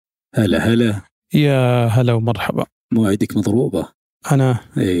هلا هلا. يا هلا ومرحبا. موعدك مضروبة. أنا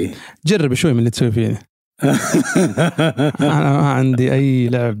ايه جرب شوي من اللي تسوي فيني. أنا ما عندي أي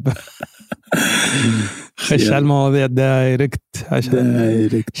لعب. خش على المواضيع دايركت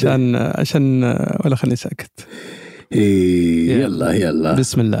عشان ولا خلني ساكت. يلا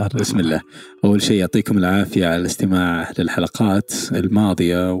بسم الله. أول شيء يعطيكم العافية على الاستماع للحلقات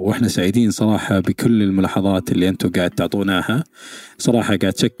الماضية، وإحنا سعيدين صراحة بكل الملاحظات اللي أنتم قاعد تعطوناها. صراحة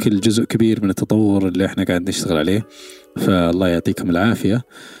قاعد تشكل جزء كبير من التطور اللي إحنا قاعد نشتغل عليه، فالله يعطيكم العافية.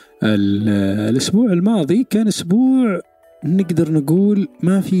 الأسبوع الماضي كان أسبوع نقدر نقول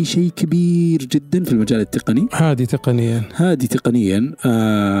ما في شيء كبير جدا في المجال التقني. هذه تقنيا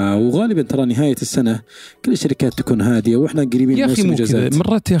وغالبا ترى نهاية السنة كل الشركات تكون هادية وإحنا قريبين يا أخي. مو كذا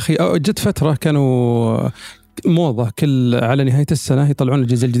مرات يا أخي، جت فترة كانوا موضة كل على نهاية السنة يطلعون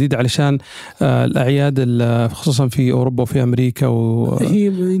الأجهزة الجديدة علشان الأعياد خصوصا في أوروبا وفي أمريكا هي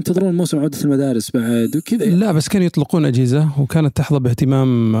ينتظرون موسم عودة المدارس بعد وكذا. لا بس كانوا يطلقون أجهزة وكانت تحظى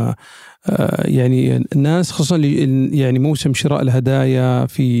باهتمام يعني الناس، خصوصا يعني موسم شراء الهدايا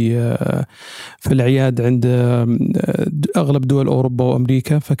في الأعياد عند أغلب دول أوروبا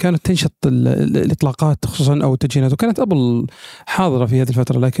وأمريكا، فكانت تنشط الإطلاقات خصوصا أو التجهيزات، وكانت أبل حاضرة في هذه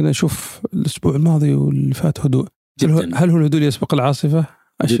الفترة. لكن أشوف الأسبوع الماضي واللي فات هدوء. هل هو الهدوء يسبق العاصفة؟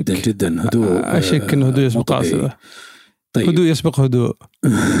 جدا هدوء. أشك إنه هدوء يسبق عاصفة. طيب. هدوء يسبق هدوء.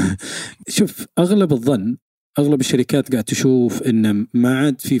 شوف، أغلب الشركات قاعد تشوف إن ما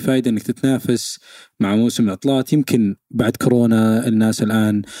عاد في فايدة إنك تتنافس مع موسم العطلات. يمكن بعد كورونا الناس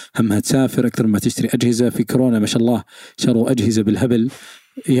الآن همها تسافر أكثر ما تشتري أجهزة. في كورونا ما شاء الله شروا أجهزة بالهبل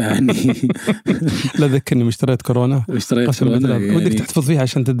يعني. لا ذكرني اشتريت كورونا يعني ودك تحتفظ فيها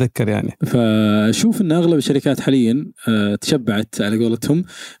عشان تتذكر يعني. فشوف ان اغلب الشركات حاليا تشبعت على قولتهم،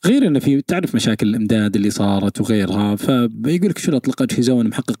 غير ان في تعرف مشاكل الامداد اللي صارت وغيرها. فيقول لك شو اطلق اجهزه وانا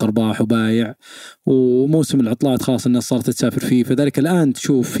محقق ارباح وبايع، وموسم العطلات خلاص الناس صارت تسافر فيه، فذلك الان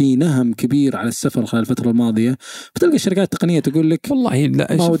تشوف في نهم كبير على السفر خلال الفتره الماضيه. فتلقى الشركات التقنيه تقول لك والله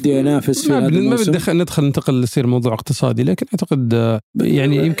لا، ما ودي انافس في هذا الموسم. ما بدي ننتقل يصير موضوع اقتصادي، لكن اعتقد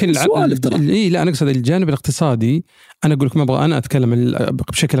يعني يمكن لا أنا أقصد الجانب الاقتصادي. أنا أقول لك ما أبغى أنا أتكلم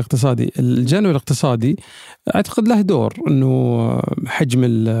بشكل اقتصادي. الجانب الاقتصادي أعتقد له دور، إنه حجم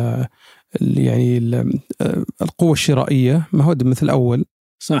يعني القوة الشرائية ما هو مثل الأول.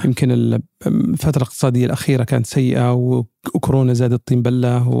 صح. يمكن الفترة الاقتصادية الأخيرة كانت سيئة، وكورونا زادت الطين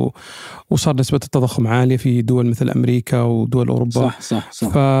بلة، وصار نسبة التضخم عالية في دول مثل أمريكا ودول أوروبا. صح.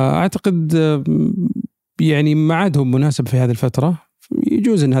 فأعتقد يعني ما عادهم مناسب في هذه الفترة.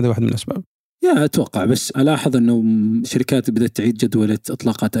 يجوز أن هذا واحد من الأسباب. أتوقع، بس ألاحظ أنه شركات بدأت تعيد جدولة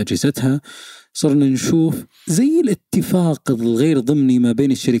إطلاقات أجهزتها. صرنا نشوف زي الاتفاق الغير ضمني ما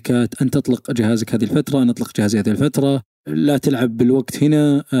بين الشركات، أن تطلق جهازك هذه الفترة، أن أطلق جهازي هذه الفترة، لا تلعب بالوقت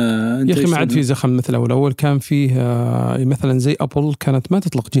هنا. يا أخي ما عاد في زخم مثل الأول. كان فيه مثلا زي أبل كانت ما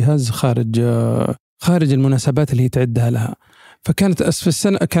تطلق جهاز خارج المناسبات اللي هي تعدها لها، فكانت في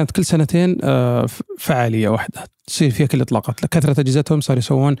السنة كانت كل سنتين فعالية واحدة تصير فيها كل إطلاقات. كثرة أجهزتهم صار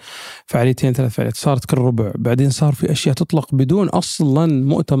يسوون فعاليتين 3 فعاليات، صارت كل ربع. بعدين صار في أشياء تطلق بدون أصلا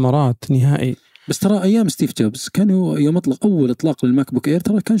مؤتمرات نهائي. بس ترى أيام ستيف جوبز كانوا يوم أطلق أول إطلاق للماك بوك إير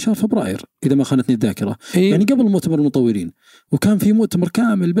ترى كان شهر فبراير إذا ما خانتني الذاكرة. يعني قبل مؤتمر المطورين، وكان في مؤتمر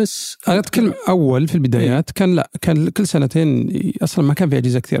كامل. بس أنا أتكلم أول في البدايات كان كل سنتين أصلا ما كان في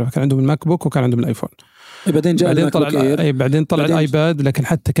أجهزة كثيرة. كان عندهم الماك بوك وكان عندهم الآيفون. بعدين طلع الآيباد، لكن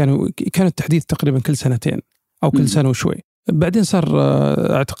حتى كان التحديث تقريبا كل سنتين أو كل سنة وشوي. بعدين صار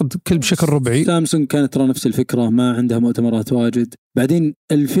أعتقد كل بشكل ربعي. سامسونج كانت ترى نفس الفكرة، ما عندها مؤتمرات واجد. بعدين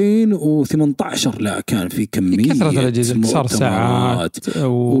 2018 لا كان في كمية كثرة الأجهزة، صار ساعات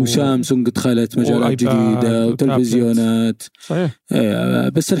وسامسونج دخلت مجالات جديدة وتلفزيونات. صحيح.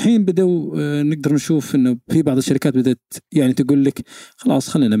 بس الحين بدأوا نقدر نشوف إنه في بعض الشركات بدأت يعني تقول لك خلاص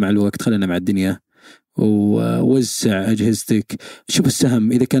خلينا مع الوقت، خلينا مع الدنيا، ووزع أجهزتك. شوف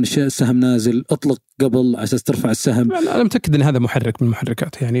السهم، إذا كان السهم نازل أطلق قبل على أساس ترفع السهم. أنا متأكد أن هذا محرك من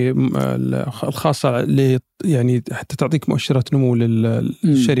المحركات يعني الخاصة يعني حتى تعطيك مؤشرات نمو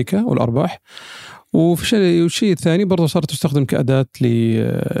للشركة والأرباح. والشيء الثاني برضو صارت تستخدم كأداة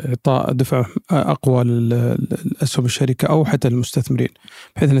لإعطاء دفع أقوى للأسهم الشركة أو حتى المستثمرين،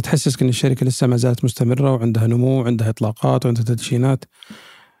 بحيث أن تحسسك أن الشركة لسه ما زالت مستمرة وعندها نمو وعندها إطلاقات وعندها تدشينات.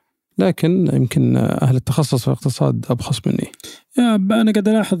 لكن يمكن أهل التخصص في الاقتصاد أبخص مني. أنا قاعد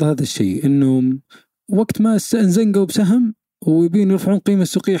ألاحظ هذا الشيء، إنه وقت ما انزنقوا بسهم ويبين يرفعون قيمة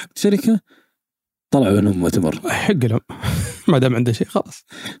السوقية حق الشركة طلعوا لهم مؤتمر حق لهم ما دام عنده شيء خلاص.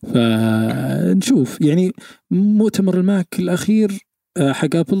 فنشوف يعني مؤتمر الماك الأخير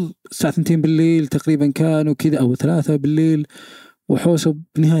حق أبل الساعة 2 بالليل تقريبا كان وكذا، أو 3 بالليل، وحوسه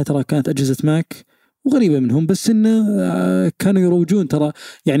بالنهاية ترى كانت أجهزة ماك وغريبة منهم، بس إنه كانوا يروجون ترى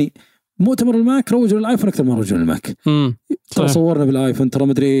يعني مؤتمر الماك روجوا للآيفون أكثر ما روجوا للماك. ترى صورنا بالآيفون ترى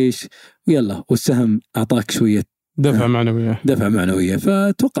مدري إيش ويلا، والسهم أعطاك شوية دفع معنوية.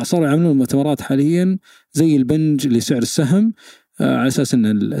 فتوقع صاروا يعملون المؤتمرات حاليا زي البنج لسعر السهم، على أساس أن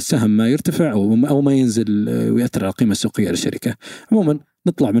السهم ما يرتفع أو ما ينزل ويأثر على القيمة السوقية للشركة. عموما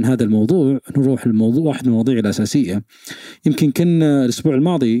نطلع من هذا الموضوع نروح الموضوع واحد من المواضيع الأساسية. يمكن كنا الأسبوع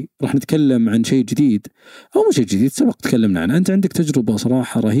الماضي راح نتكلم عن شيء جديد أو مش جديد، سبق تكلمنا عنه. أنت عندك تجربة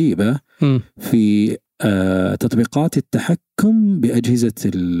صراحة رهيبة في تطبيقات التحكم بأجهزة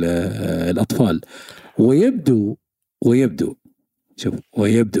الأطفال، ويبدو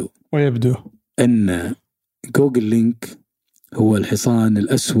أن جوجل لينك هو الحصان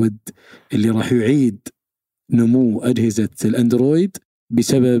الأسود اللي راح يعيد نمو أجهزة الأندرويد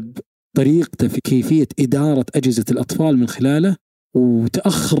بسبب طريقته في كيفية إدارة أجهزة الأطفال من خلاله،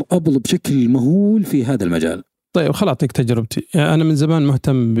 وتأخر أبل بشكل مهول في هذا المجال. طيب خل أعطيك تجربتي. يعني أنا من زمان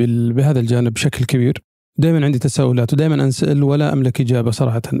مهتم بهذا الجانب بشكل كبير، دائما عندي تساؤلات ودائما أنسأل ولا أملك إجابة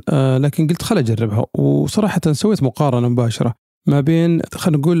صراحة. لكن قلت خل أجربها، وصراحة سويت مقارنة مباشرة ما بين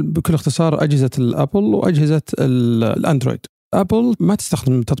خلينا نقول بكل اختصار أجهزة الأبل وأجهزة الأندرويد. أبل ما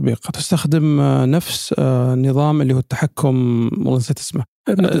تستخدم تطبيق، تستخدم نفس نظام اللي هو التحكم، والله نسيت اسمه،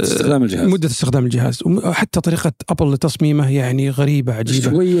 مدة استخدام الجهاز. وحتى طريقة أبل لتصميمه يعني غريبة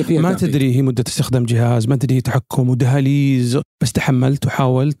عجيبة، ما تدري هي مدة استخدام جهاز، ما تدري تحكم ودهاليز. بس تحملت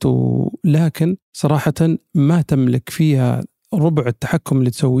وحاولت لكن صراحة ما تملك فيها ربع التحكم اللي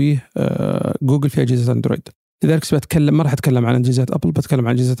تسويه جوجل في أجهزة أندرويد. لذلك بتكلم، ما راح أتكلم عن أجهزة أبل، بتكلم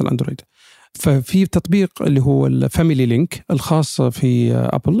عن أجهزة الأندرويد. ففي تطبيق اللي هو الفاميلي لينك الخاص في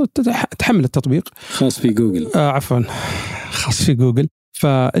أبل، تحمل التطبيق خاص في جوجل، خاص في جوجل.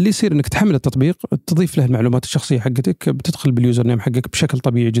 فاللي يصير انك تحمل التطبيق، تضيف له المعلومات الشخصية حقتك، بتدخل باليوزر نيم حقك بشكل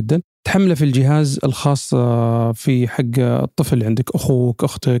طبيعي جدا، تحمله في الجهاز الخاص في حق الطفل اللي عندك، أخوك،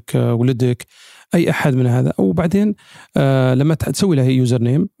 أختك، ولدك، أي أحد من هذا. وبعدين لما تسوي له يوزر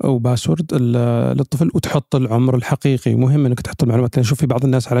نيم أو باسورد للطفل وتحط العمر الحقيقي. مهم أنك تحط المعلومات، لأن شوف في بعض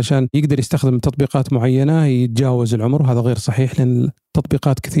الناس علشان يقدر يستخدم تطبيقات معينة يتجاوز العمر، وهذا غير صحيح، لأن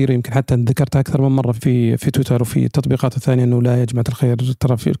تطبيقات كثيرة يمكن حتى ذكرتها أكثر من مرة في تويتر وفي التطبيقات الثانية أنه لا يا جماعة الخير،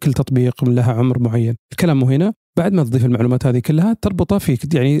 ترى في كل تطبيق لها عمر معين. الكلام مو هنا. بعد ما تضيف المعلومات هذه كلها تربطها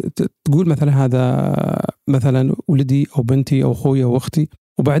فيك، يعني تقول مثلا هذا مثلا ولدي أو بنتي أو أخوي أو أختي،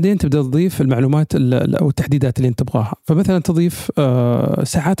 وبعدين تبدأ تضيف المعلومات أو التحديدات اللي أنت تبغاها. فمثلا تضيف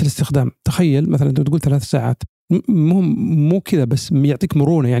ساعات الاستخدام. تخيل مثلا أنت تقول 3 ساعات، مو كذا بس، يعطيك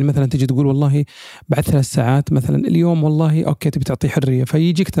مرونة. يعني مثلا تجي تقول والله بعد 3 ساعات مثلا اليوم، والله أوكي تبي تعطي حرية،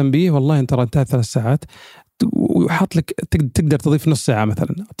 فيجيك تنبيه والله أنت انتهت 3 ساعات، ويحط لك تقدر تضيف نص ساعة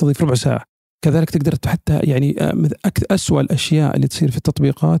مثلا، تضيف ربع ساعة. كذلك تقدر حتى يعني أسوأ الأشياء اللي تصير في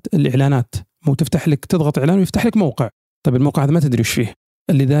التطبيقات الإعلانات. مو تفتح لك، تضغط إعلان ويفتح لك موقع، طيب الموقع هذا ما تدري وش فيه.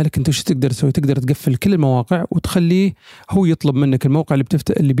 لذلك انت وش تقدر تسوي؟ تقدر تقفل كل المواقع وتخليه هو يطلب منك الموقع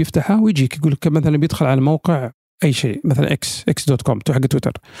اللي بيفتحه، ويجيك يقول لك مثلا بيدخل على موقع اي شيء مثلا x.com حق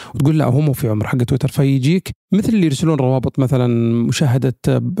تويتر، وتقول لا هو مو في عمر حق تويتر، فيجيك مثل اللي يرسلون روابط مثلا مشاهدة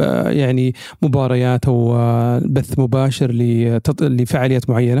يعني مباريات او بث مباشر لفعاليات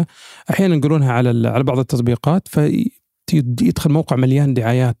معينة، احيانا يقولونها على بعض التطبيقات، يدخل موقع مليان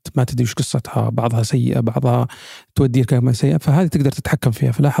دعايات ما تدري وش قصتها، بعضها سيئة بعضها توديك كمان سيئة، فهذه تقدر تتحكم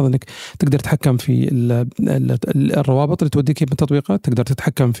فيها. فلاحظ انك تقدر تتحكم في الروابط اللي توديك من التطبيقات، تقدر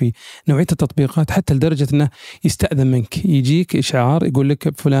تتحكم في نوعية التطبيقات، حتى لدرجة انه يستأذن منك، يجيك إشعار يقول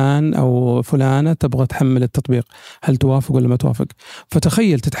لك فلان أو فلانة تبغى تحمل التطبيق، هل توافق ولا ما توافق؟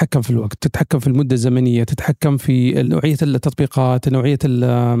 فتخيل تتحكم في الوقت، تتحكم في المدة الزمنية، تتحكم في نوعية التطبيقات، نوعية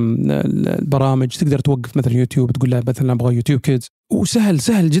البرامج. تقدر توقف مثلا يوتيوب، تقول له مثلا أبغى يوتيوب كيدز،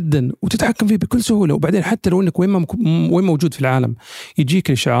 سهل جدا، وتتحكم فيه بكل سهولة. وبعدين حتى لو انك وين موجود في العالم، يجيك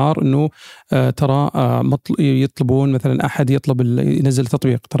الاشعار انه ترى يطلبون مثلا احد يطلب ينزل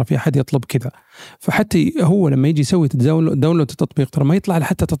تطبيق، ترى في احد يطلب كذا. فحتى هو لما يجي يسوي داونلود التطبيق، ترى ما يطلع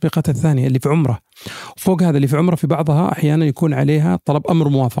حتى التطبيقات الثانية اللي في عمره، وفوق هذا اللي في عمره في بعضها احيانا يكون عليها طلب امر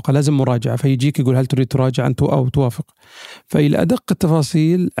موافقة، لازم مراجعة، فيجيك يقول هل تريد تراجع انت او توافق. فإلى أدق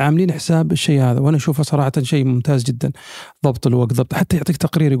التفاصيل عاملين حساب الشيء هذا، وانا اشوفه صراحة شيء ممتاز جدا. ضبط الوقت، ضبط، حتى يعطيك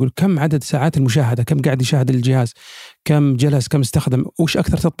تقرير يقول كم عدد ساعات المشاهدة، كم قاعد يشاهد الجهاز، كم جلس، كم استخدم، وش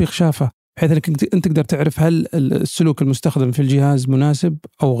أكثر تطبيق شافه، بحيث أنك أنت تقدر تعرف هل السلوك المستخدم في الجهاز مناسب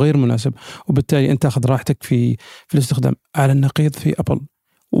أو غير مناسب، وبالتالي أنت تأخذ راحتك في الاستخدام. على النقيض في أبل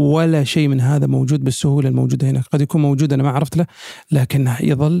ولا شيء من هذا موجود بالسهولة الموجودة هنا. قد يكون موجود أنا ما عرفت له، لكنه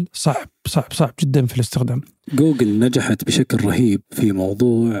يظل صعب جدا في الاستخدام. جوجل نجحت بشكل رهيب في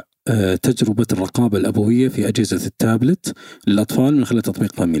موضوع تجربة الرقابة الأبوية في أجهزة التابلت للأطفال من خلال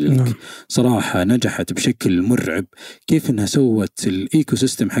تطبيق فاميلي لينك. صراحة نجحت بشكل مرعب. كيف أنها سوت الإيكو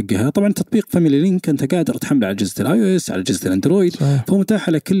سيستم حقها. طبعا تطبيق فاميلي لينك أنت قادر تحمله على أجهزة الآي أو إس، على أجهزة الأندرويد، فهو متاح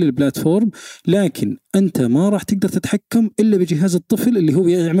على كل البلاتفورم، لكن أنت ما راح تقدر تتحكم إلا بجهاز الطفل اللي هو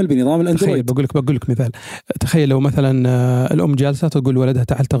يعمل بنظام الأندرويد. بقول لك مثال. تخيل لو مثلا الأم جالسة تقول ولدها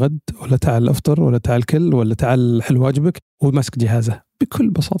تعال تغد، ولا تعال أفطر، ولا تعال كل، ولا تعال حل واجبك، وهو ماسك جهازه. بكل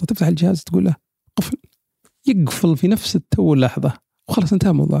بساطة تفتح الجهاز تقول له قفل، يقفل في نفس اللحظة وخلاص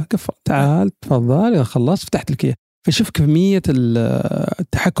انتهى الموضوع. قفل، تعال تفضل، إذا خلصت فتحت لك إياه. فشوف كمية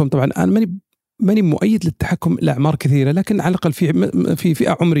التحكم. طبعا أنا ماني مؤيد للتحكم الأعمار كثيرة، لكن على الأقل في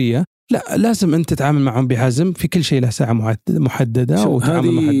فئة عمرية لا، لازم أنت تتعامل معهم بحزم. في كل شيء له ساعة محددة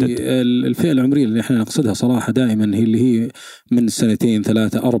وتعامل محدد. الفئة العمرية اللي احنا نقصدها صراحة دائما هي اللي هي من 2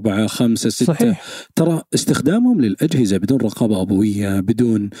 3 4 5 6. صحيح. ترى استخدامهم للأجهزة بدون رقابة أبوية،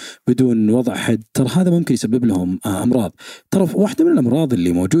 بدون وضع حد، ترى هذا ممكن يسبب لهم أمراض. ترى واحدة من الأمراض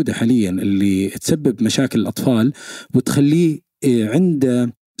اللي موجودة حاليا اللي تسبب مشاكل الأطفال وتخليه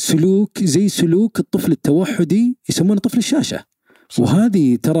عنده سلوك زي سلوك الطفل التوحدي، يسمونه طفل الشاشة.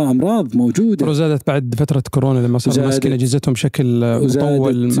 وهذه ترى أمراض موجودة، وزادت بعد فترة كورونا لما صار ماسكين أجهزتهم بشكل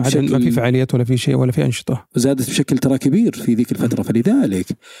مطول، ما في فعاليات ولا في شيء ولا في أنشطة. وزادت بشكل ترى كبير في ذيك الفترة. فلذلك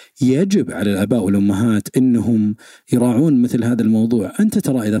يجب على الآباء والأمهات إنهم يراعون مثل هذا الموضوع. أنت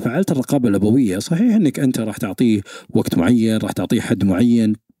ترى إذا فعلت الرقابة الأبوية، صحيح إنك أنت راح تعطيه وقت معين، راح تعطيه حد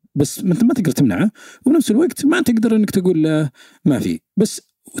معين، بس أنت ما تقدر تمنعه، وبنفس الوقت ما تقدر إنك تقول له ما في.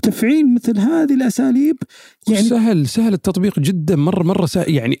 بس وتفعيل مثل هذه الأساليب يعني سهل التطبيق جدا، مرة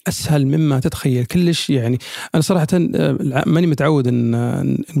سهل، يعني أسهل مما تتخيل كلش. يعني أنا صراحة ماني متعود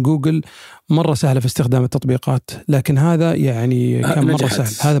إن جوجل مرة سهلة في استخدام التطبيقات، لكن هذا يعني كان مرة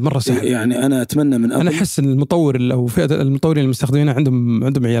سهل. هذا مرة سهل. يعني أنا أتمنى من أنا أحس إن المطور أو فئة المطورين المستخدمينها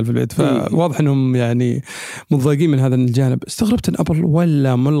عندهم عيال في البيت، فواضح إنهم يعني متضايقين من هذا الجانب. استغربت إن أبل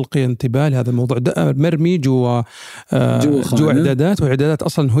ولا ملقي انتباه لهذا الموضوع ده، مرمي جوا إعدادات، وإعدادات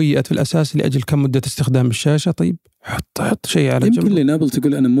أصلا هيئت في الأساس لأجل كم مدة استخدام الشاشة. طيب حط شيء على جنب. يمكن لنابل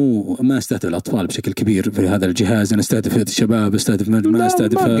تقول أنا ما أستهدف الأطفال بشكل كبير في هذا الجهاز، أنا أستهدف الشباب، أستهدف ما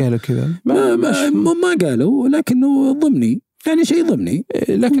أستهدف. ما قالوا كذا، ما قالوا، لكنه ضمني، يعني شيء ضمني.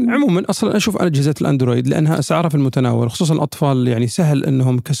 لكن عموما أصلا أشوف أجهزة الأندرويد لأنها أسعارها في المتناول، خصوصا الأطفال، يعني سهل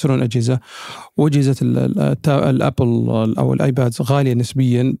أنهم يكسرون أجهزة. وأجهزة الأبل أو الآيباد غالية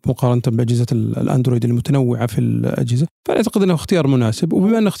نسبيا مقارنة بأجهزة الأندرويد المتنوعة في الأجهزة. فأنا أعتقد أنه اختيار مناسب،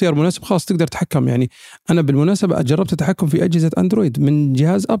 وبما أنه اختيار مناسب خلاص تقدر تتحكم. يعني أنا بالمناسبة جربت أتحكم في أجهزة أندرويد من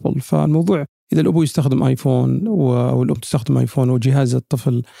جهاز أبل، فالموضوع إذا الأبو يستخدم آيفون والأم تستخدم آيفون وجهاز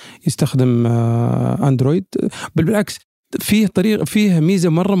الطفل يستخدم أندرويد، بالعكس فيه ميزة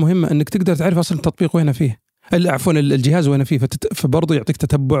مرة مهمة أنك تقدر تعرف أصلا التطبيق وين فيه، عفوا الجهاز وين فيه، فبرضه يعطيك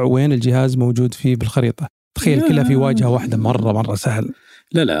تتبع وين الجهاز موجود فيه بالخريطة. تخيل كلها في واجهة واحدة، مرة سهل.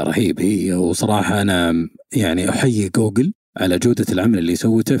 لا رهيب هي. وصراحة أنا يعني أحيي جوجل على جودة العمل اللي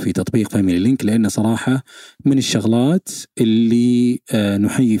سوته في تطبيق فاميلي لينك، لأنه صراحة من الشغلات اللي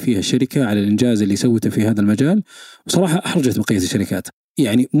نحيي فيها الشركة على الإنجاز اللي سوته في هذا المجال. وصراحة أحرجت بقية الشركات.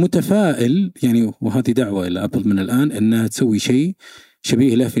 يعني متفائل، يعني وهذه دعوة إلى أبل من الآن أنها تسوي شيء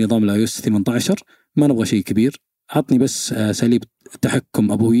شبيه له في نظام iOS 18. ما نبغى شيء كبير، عطني بس أساليب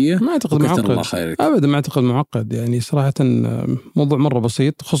تحكم أبوية. ما أعتقد معقد أبدا، ما أعتقد معقد. يعني صراحة موضوع مرة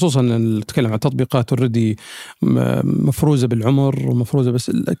بسيط، خصوصا نتكلم عن تطبيقات already مفروزة بالعمر ومفروزة،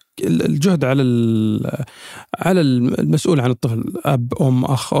 بس الجهد على المسؤول عن الطفل، أب أم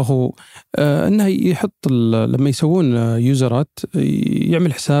أخ أخو، أنه يحط لما يسوون يوزرات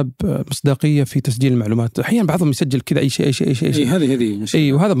يعمل حساب مصداقية في تسجيل المعلومات. أحيانا بعضهم يسجل كذا أي شيء.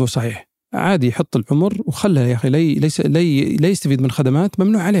 هذه وهذا مو صحيح. عادي يحط العمر وخلها يا أخي، لا يستفيد من خدمات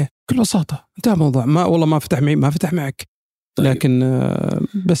ممنوع عليه بكل بساطة. انتهى الموضوع. ما والله ما فتح معك. طيب. لكن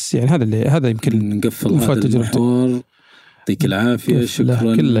بس يعني هذا يمكن نقفل هذا المحور. يعطيك العافية،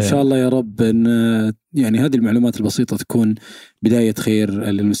 شكرا. إن شاء الله يا رب أن يعني هذه المعلومات البسيطة تكون بداية خير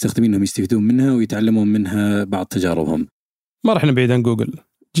للمستخدمين أنهم يستفيدون منها ويتعلمون منها بعض تجاربهم. ما رح نبعد عن جوجل،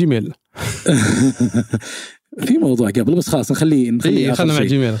 جيميل. في موضوع قبل بس خلاص نخليه خلنا مع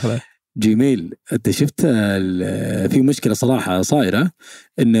جيميل. خلاص جيميل، انت شفت في مشكله صراحه صايره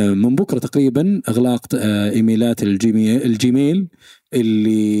ان من بكره تقريبا اغلاق ايميلات الجيميل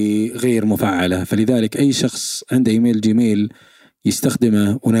اللي غير مفعله. فلذلك اي شخص عنده ايميل جيميل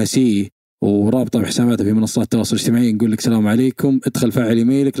يستخدمه وناسيه ورابطه بحساباته في منصات التواصل الاجتماعي، نقول لك السلام عليكم، ادخل فعل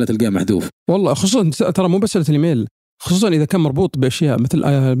ايميلك لا تلقاه محذوف. والله خصوصا ترى مو بس الايميل، خصوصا إذا كان مربوط بأشياء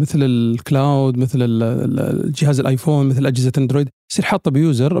مثل الكلاود، مثل الجهاز الآيفون، مثل أجهزة أندرويد، يصير حاطه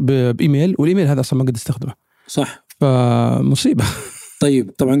بيوزر بإيميل، والإيميل هذا أصلا ما قد استخدمه. صح. فمصيبة.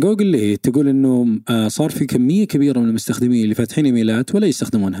 طيب طبعا جوجل ليه تقول انه صار في كميه كبيره من المستخدمين اللي فاتحين ايميلات ولا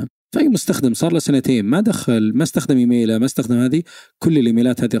يستخدمونها. فاي مستخدم صار له سنتين ما دخل ما استخدم ايميله ما استخدم هذه، كل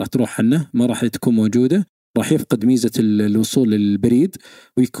الايميلات هذه راح تروح عنه، ما راح تكون موجوده، راح يفقد ميزه الوصول للبريد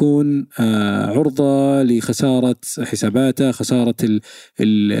ويكون عرضه لخساره حساباته، خساره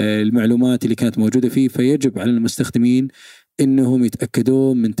المعلومات اللي كانت موجوده فيه. فيجب على المستخدمين انهم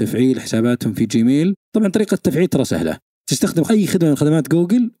يتاكدون من تفعيل حساباتهم في جيميل. طبعا طريقه التفعيل ترى سهله، تستخدم أي خدمة من خدمات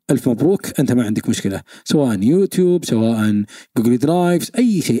جوجل، ألف مبروك، أنت ما عندك مشكلة، سواء يوتيوب سواء جوجل درايفز،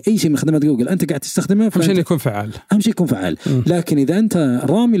 أي شيء من خدمات جوجل أنت قاعد تستخدمه، أهم شيء يكون فعال، أهم شيء يكون فعال. لكن إذا أنت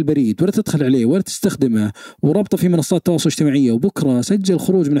رامي البريد ولا تدخل عليه ولا تستخدمه ورابطه في منصات التواصل الاجتماعي وبكرة سجل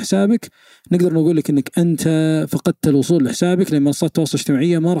خروج من حسابك، نقدر نقول لك أنك أنت فقدت الوصول لحسابك، لأن منصات التواصل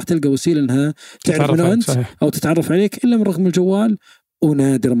الاجتماعي ما راح تلقى وسيلة أنها تعرف منه أنت صحيح. أو تتعرف عليك إلا من رقم الجوال.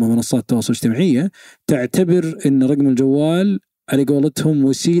 ونادر ما منصات التواصل الاجتماعية تعتبر أن رقم الجوال على قولتهم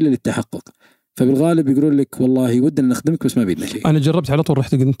وسيلة للتحقق، فبالغالب يقولون لك والله ودنا نخدمك بس ما بيدنا شيء. أنا جربت على طول،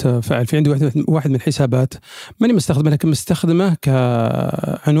 رحت قلت فاعل في عندي واحد من الحسابات ماني مستخدمه، لكن مستخدمه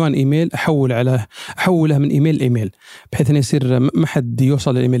كعنوان إيميل، أحوله من إيميل لإيميل بحيث أن يصير ما حد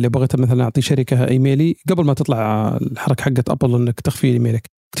يوصل للإيميل اللي بغيت مثلا أعطي شركة إيميلي قبل ما تطلع الحركة حقت أبل أنك تخفي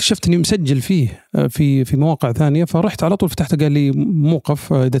إيميلك. اكتشفت اني مسجل فيه في مواقع ثانيه، فرحت على طول فتحته قال لي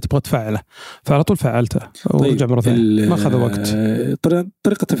موقف اذا تبغى تفعله، فعلى طول فعلته ورجع مره ثانيه، ما اخذ وقت.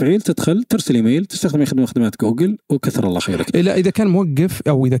 طريقه تفعيل تدخل ترسل ايميل، تستخدم خدمات جوجل وكثر الله خيرك. لا اذا كان موقف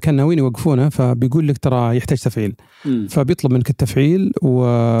او اذا كان ناويين يوقفونه فبيقول لك ترى يحتاج تفعيل، فبيطلب منك التفعيل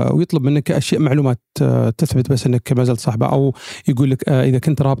ويطلب منك اشياء معلومات تثبت بس انك ما زلت صاحبه، او يقول لك اذا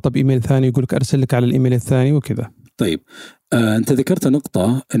كنت رابطه بايميل ثاني يقول لك ارسل لك على الايميل الثاني وكذا. طيب أنت ذكرت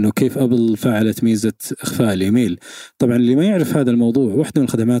نقطة أنه كيف أبل فعلت ميزة إخفاء الإيميل. طبعا اللي ما يعرف هذا الموضوع، واحدة من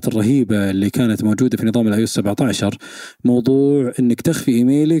الخدمات الرهيبة اللي كانت موجودة في نظام iOS 17 موضوع أنك تخفي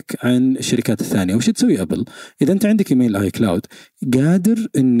إيميلك عن الشركات الثانية. وش تسوي أبل؟ إذا أنت عندك إيميل آي كلاود قادر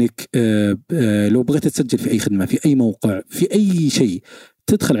أنك لو بغيت تسجل في أي خدمة في أي موقع في أي شيء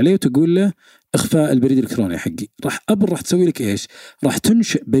تدخل عليه وتقول له إخفاء البريد الإلكتروني حقي، أبل راح تسوي لك إيش؟ راح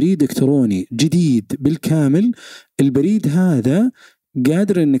تنشئ بريد إلكتروني جديد بالكامل. البريد هذا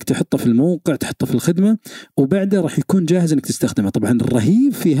قادر إنك تحطه في الموقع، تحطه في الخدمة، وبعده راح يكون جاهز إنك تستخدمه. طبعا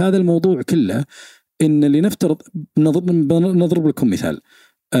الرهيب في هذا الموضوع كله إن اللي نفترض نضرب لكم مثال،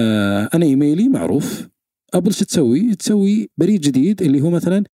 أنا إيميلي معروف، أبل شو تسوي بريد جديد اللي هو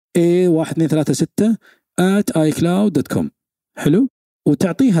مثلا a1236@icloud.com، حلو،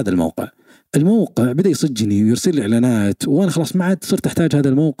 وتعطيه هذا الموقع بدأ يصجني ويرسل لي إعلانات، وأنا خلاص ما عاد صرت أحتاج هذا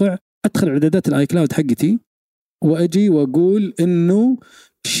الموقع. أدخل إعدادات الآي كلاود حقتي وأجي وأقول إنه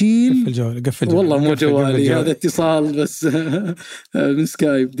شيل قفل الجوال. والله مو جوالي، هذا اتصال بس من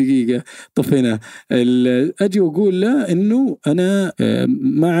سكايب دقيقة طفينا. أجي وأقول له إنه أنا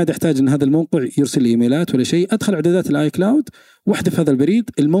ما عاد أحتاج إن هذا الموقع يرسل لي إيميلات ولا شيء. أدخل إعدادات الآي كلاود واحدث هذا البريد،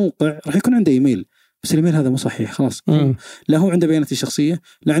 الموقع راح يكون عنده إيميل بس الإيميل هذا مو صحيح خلاص. لا هو عنده بياناتي الشخصية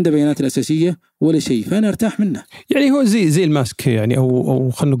لا عنده بياناتي الأساسية ولا شيء، فأنا أرتاح منه. يعني هو زي الماسك يعني، أو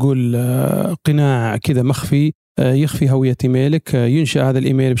خلينا نقول قناع كذا مخفي يخفي هوية إيميلك، ينشأ هذا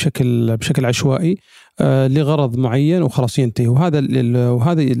الإيميل بشكل عشوائي لغرض معين وخلاص ينتهي. وهذا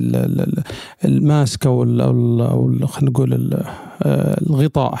الماسك أو خلينا نقول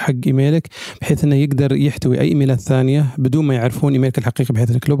الغطاء حق إيميلك بحيث أنه يقدر يحتوي أي إيميلات ثانية بدون ما يعرفون إيميلك الحقيقي،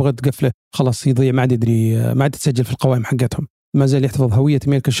 بحيث أنك لو بغيت تقفله خلاص يضيع، ما عاد يدري، ما عاد تسجل في القوائم حقتهم. ما زال يحتفظ هوية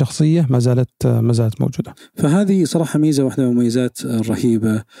إيميلك الشخصية، ما زالت موجودة. فهذه صراحة ميزة واحدة من المميزات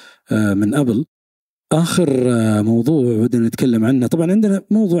الرهيبة من أبل. آخر موضوع بدنا نتكلم عنه، طبعا عندنا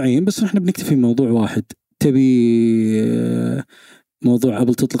موضوعين بس نحن بنكتفي بموضوع واحد. تبي موضوع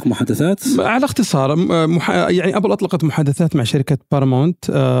أبل تطلق محادثات؟ على اختصار يعني أبل أطلقت محادثات مع شركة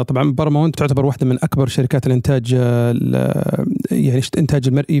بارامونت. طبعا بارامونت تعتبر واحدة من أكبر شركات الإنتاج، يعني إنتاج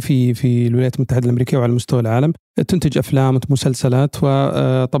المرئي في الولايات المتحدة الأمريكية وعلى مستوى العالم، تنتج أفلام ومسلسلات.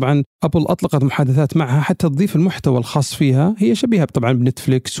 وطبعا أبل أطلقت محادثات معها حتى تضيف المحتوى الخاص فيها، هي شبيهة طبعا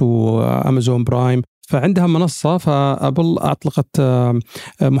بنتفليكس وأمازون برايم، فعندها منصة. فأبل أطلقت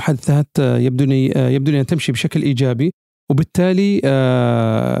محادثات يبدو أن تمشي بشكل إيجابي، وبالتالي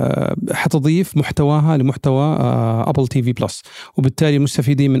حتضيف محتواها لمحتوى أبل تي في بلس، وبالتالي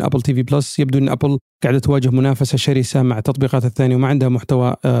مستفيدين من أبل تي في بلس. يبدو أن أبل قاعدة تواجه منافسة شرسة مع التطبيقات الثانية وما عندها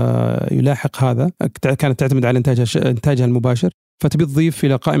محتوى يلاحق هذا، كانت تعتمد على إنتاجها المباشر، فتبي تضيف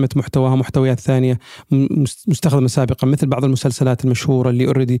إلى قائمة محتواها محتويات ثانية مستخدمة سابقا مثل بعض المسلسلات المشهورة اللي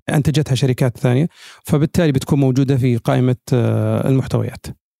أوريدي أنتجتها شركات ثانية، فبالتالي بتكون موجودة في قائمة المحتويات.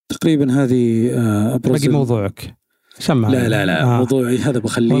 تقريبا هذه أبرز باقي موضوعك. سمع. لا موضوعي هذا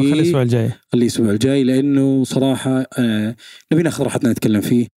بخليه الأسبوع الجاي. خليه الأسبوع الجاي، لأنه صراحة نبي ناخذ راحتنا نتكلم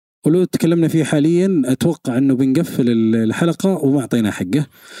فيه، ولو تكلمنا فيه حاليا أتوقع أنه بنقفل الحلقة وما أعطينا حقه.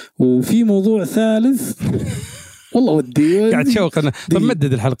 وفي موضوع ثالث والله ودي قاعد شوقنا. طب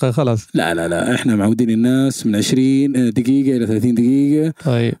مدد الحلقة خلاص. لا احنا معودين الناس من 20 دقيقة إلى 30 دقيقة.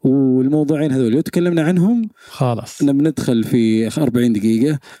 طيب. والموضوعين هذول لو تكلمنا عنهم خلاص بندخل في 40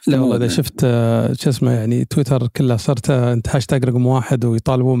 دقيقة. لا والله إذا شفت شو اسمه يعني تويتر كله صرت انت هاشتاج رقم 1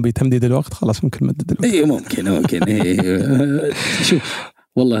 ويطالبون بتمديد الوقت، خلاص ممكن نمدد الوقت. اي ممكن شوف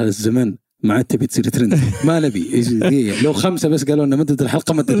والله الزمن ما عاد تبي تصير ترند، ما نبي لو 5 بس قالوا لنا مدد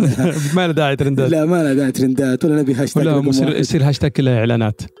الحلقة مددناها. ما له داعي ترندات. لا ما له داعي ترندات ولا نبي هاشتاج. ولا يصير هاشتاج كله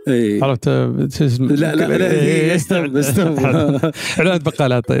إعلانات. عرفت؟ لا استوعب إعلانات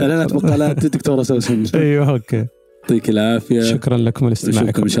بقالات. طيب إعلانات بقالات دكتورة سوسن. أيوه أوكي. يعطيك العافية. شكرا لكم الاستماع.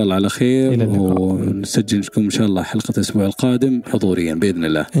 نشوفكم إن شاء الله على خير، ونسجل لكم إن شاء الله حلقة الأسبوع القادم حضوريا بإذن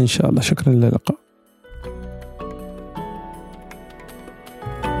الله. إن شاء الله. شكرا للقاء.